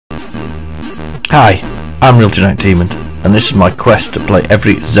Hi, I'm Real Genetic Demon, and this is my quest to play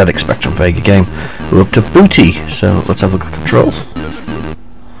every ZX Spectrum Vega game. We're up to Bootee, so let's have a look at the controls.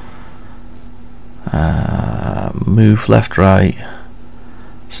 Move left, right,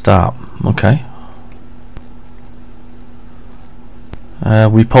 start. Okay.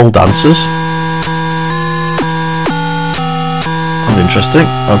 We pole dancers. Interesting.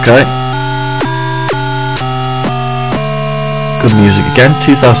 Okay. Good music again.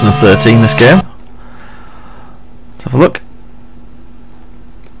 2013 this game. Let's have a look.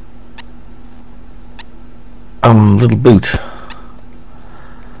 Little boot.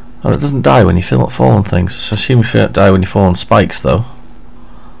 Oh, it doesn't die when you fall on things, so I assume you don't die when you fall on spikes though.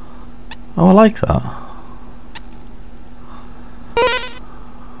 Oh, I like that.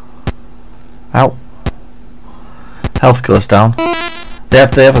 Ow. Health goes down. They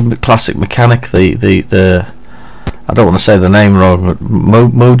have a classic mechanic. The I don't want to say the name wrong, but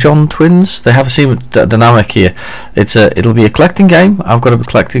Mojon twins. They have a same dynamic here. It'll be a collecting game. I've got to be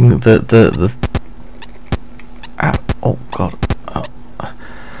collecting the oh god. Oh.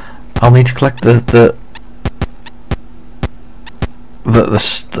 I'll need to collect the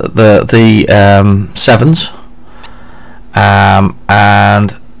sevens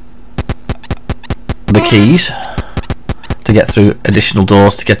and the keys to get through additional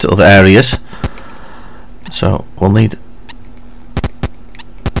doors to get to other areas. So we'll need.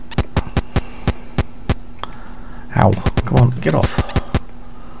 Ow! Come on, get off.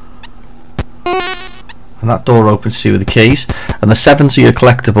 And that door opens to you with the keys. And the sevens are your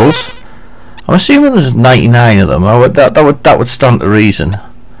collectibles. I'm assuming there's 99 of them. That would stand to reason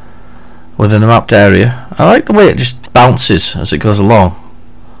within the mapped area. I like the way it just bounces as it goes along.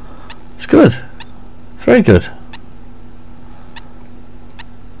 It's good. It's very good.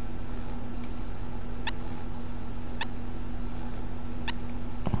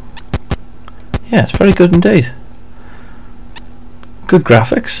 Yeah, it's very good indeed. Good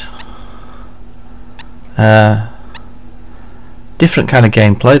graphics. Different kind of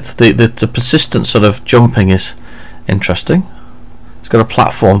gameplay. The persistent sort of jumping is interesting. It's got a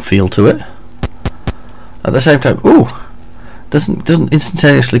platform feel to it. At the same time, ooh, doesn't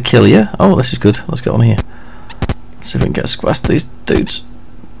instantaneously kill you. Oh, this is good. Let's get on here. Let's see if we can get a squash these dudes.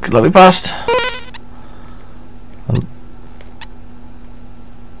 Let me past.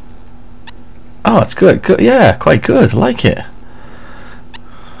 Oh, it's good. Good. Yeah, quite good. I like it.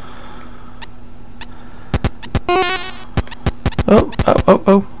 Oh, oh, oh,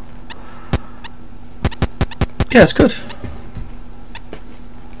 oh. Yeah, it's good.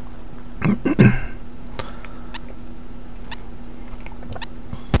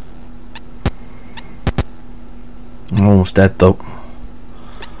 I'm almost dead though.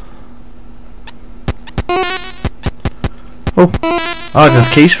 Oh, I didn't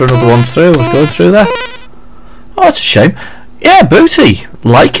have keys for another one through. I was going through there. Oh, that's a shame. Yeah, Bootee.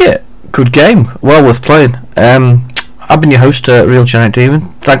 Like it. Good game. Well worth playing. I've been your host, Real Genetic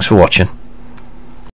Demon. Thanks for watching.